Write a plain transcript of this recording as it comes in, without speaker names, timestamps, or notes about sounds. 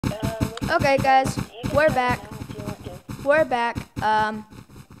Okay, guys, we're back. We're back.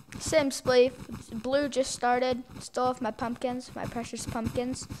 Spleef. Blue just started. Still have my pumpkins, my precious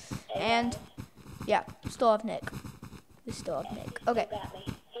pumpkins, and yeah, still have Nick. We still have Nick. Okay.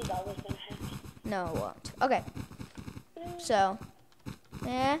 He's always gonna have me. No, it won't. Okay. So,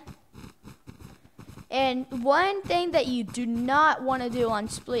 yeah. And one thing that you do not want to do on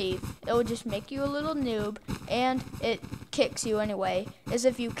Spleef, it will just make you a little noob, and it kicks you anyway, is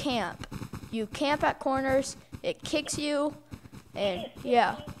if you camp. You camp at corners, it kicks you, and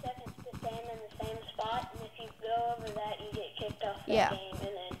yeah. 15 seconds to stand in the same spot, and if you go over that, you get kicked off the Yeah. game, and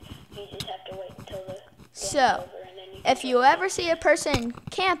then you just have to wait until the game's So, over, and then you if you ever see a person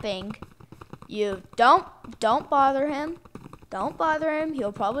camping, you don't bother him. Don't bother him.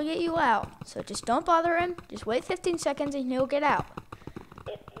 He'll probably get you out. So just don't bother him. Just wait 15 seconds and he'll get out.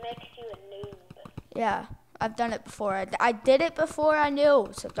 It makes you a noob. Yeah, I've done it before. I did it before I knew,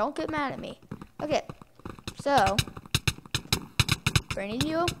 so don't get mad at me. Okay, so bringing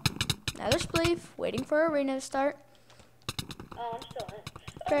you another Spleef, waiting for arena to start. Oh, I'm still in.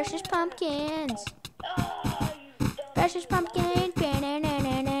 Precious pumpkins. Oh, you don't. Precious pumpkins.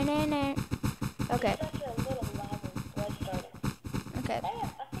 Okay, Such a little lava. Let's start it. okay. Hey, I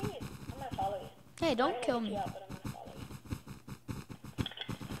see you. I'm gonna follow you. Hey, I'm don't gonna kill get me. you out, but I'm gonna follow you.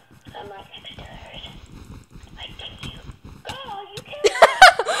 I'm right next to hers. I think you. Oh, you killed me.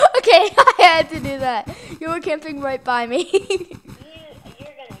 Okay, I had to do that. You were camping right by me. You're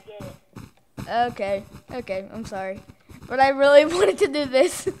gonna get it. Okay, I'm sorry. But I really wanted to do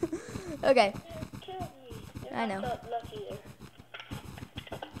this. Okay, You killed me. You're I not know. so lucky there.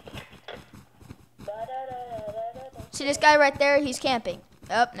 See this guy right there? He's camping.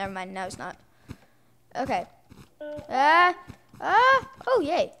 Oh, never mind. No, he's not. Okay. Oh,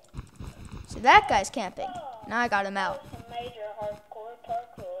 yay. So that guy's camping. Now I got him out. Some major hardcore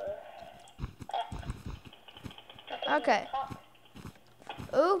parkour. Okay.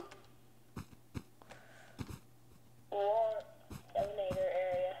 Ooh. War donator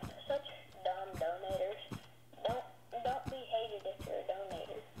area. Such dumb donators. Don't be hated if you're a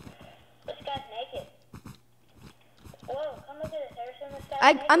donator. This guy's naked. Whoa, come look at this, Harrison. This guy's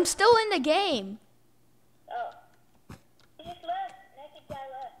naked. I'm still in the game. Oh. He just left. Naked guy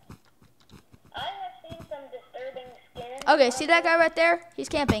left. I have seen some disturbing skins. Okay, see that guy right there? He's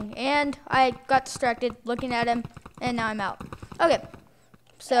camping. And I got distracted looking at him, and now I'm out. Okay.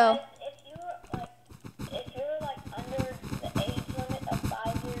 So, If you're like under the age limit of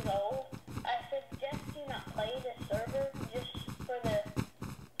 5 years old, I suggest you not play this server just for the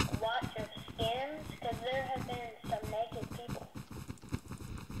watch of skins, because there have been some naked people.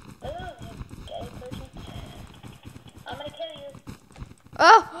 Ooh, you gay pussy. I'm gonna kill you.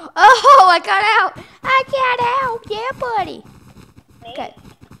 oh, I got out. I got out. Yeah, buddy. Me? Okay.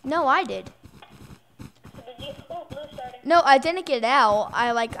 No, I did. Did you? Ooh, blue starting. No, I didn't get out.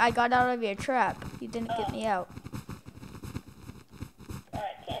 I got out of your trap. You didn't get me out.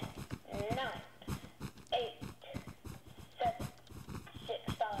 Alright, 10, 9, 8, 7, 6,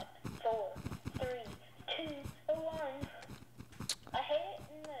 5, 4, 3, 2, 1. I hate it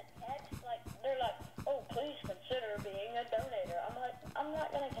in the text, like, they're like, oh, please consider being a donator. I'm like, I'm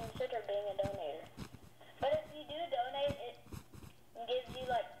not going to consider being a donator. But if you do donate, it gives you,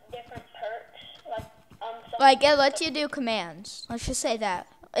 like, different perks, like, some Like, it lets you do commands. Let's just say that.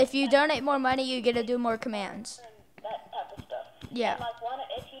 If you donate more money, you get to do more commands. and that type of stuff. Yeah. And, like,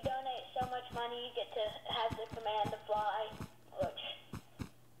 if you donate so much money, you get to have the command to fly, which,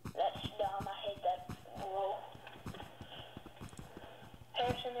 that's dumb. I hate that rule.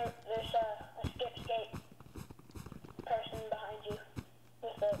 Harrison, there's a skitscape person behind you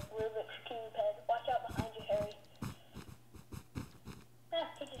with a Rubik's Cube head. Watch out behind you, Harry. Ah,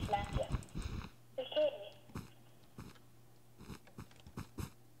 he just smacked you. He kidding me.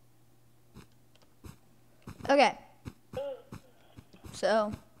 Okay. Ooh.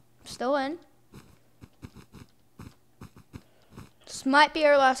 So, still in. This might be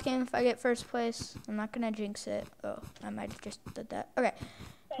our last game if I get first place. I'm not going to jinx it. Oh, I might have just did that. Okay.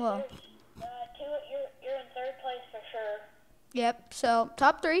 Well, You're in third place for sure. yep. So,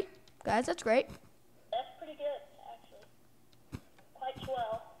 top 3. Guys, that's great. That's pretty good, actually. Quite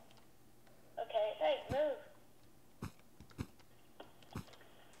swell. Okay, hey, move.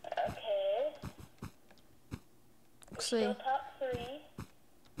 Okay. Let's see. Still top 3.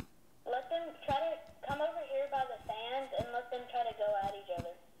 Let them try to come over here by the sands and let them try to go at each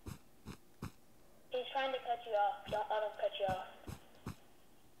other. He's trying to cut you off. Don't let him cut you off.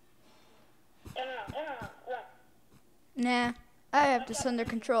 Turn around, run. Nah, I have this under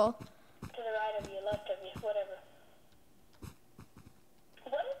control. To the right of you, left of you, whatever.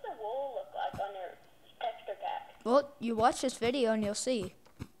 What does the wool look Well, you watch this video and you'll see.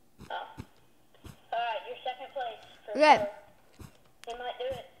 Oh. Alright, you're second place. For Okay. sure. He might do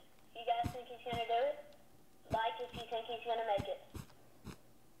it. You guys think he's gonna do it? Like if you think he's gonna make it.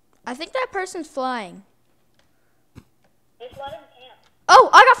 I think that person's flying. Just let him camp. Oh,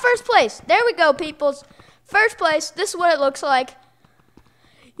 I got first place. There we go, peoples. First place. This is what it looks like.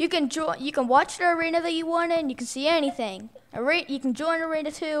 You can watch the arena that you want in. You can see anything. You can join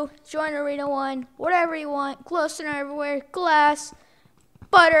arena 2, join arena 1, whatever you want. Glowstone everywhere, glass,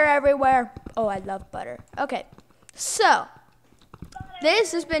 butter everywhere. Oh, I love butter. Okay, so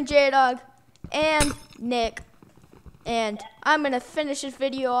this has been J-Dog and Nick, and I'm gonna finish this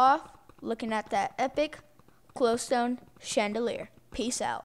video off looking at that epic glowstone chandelier. Peace out.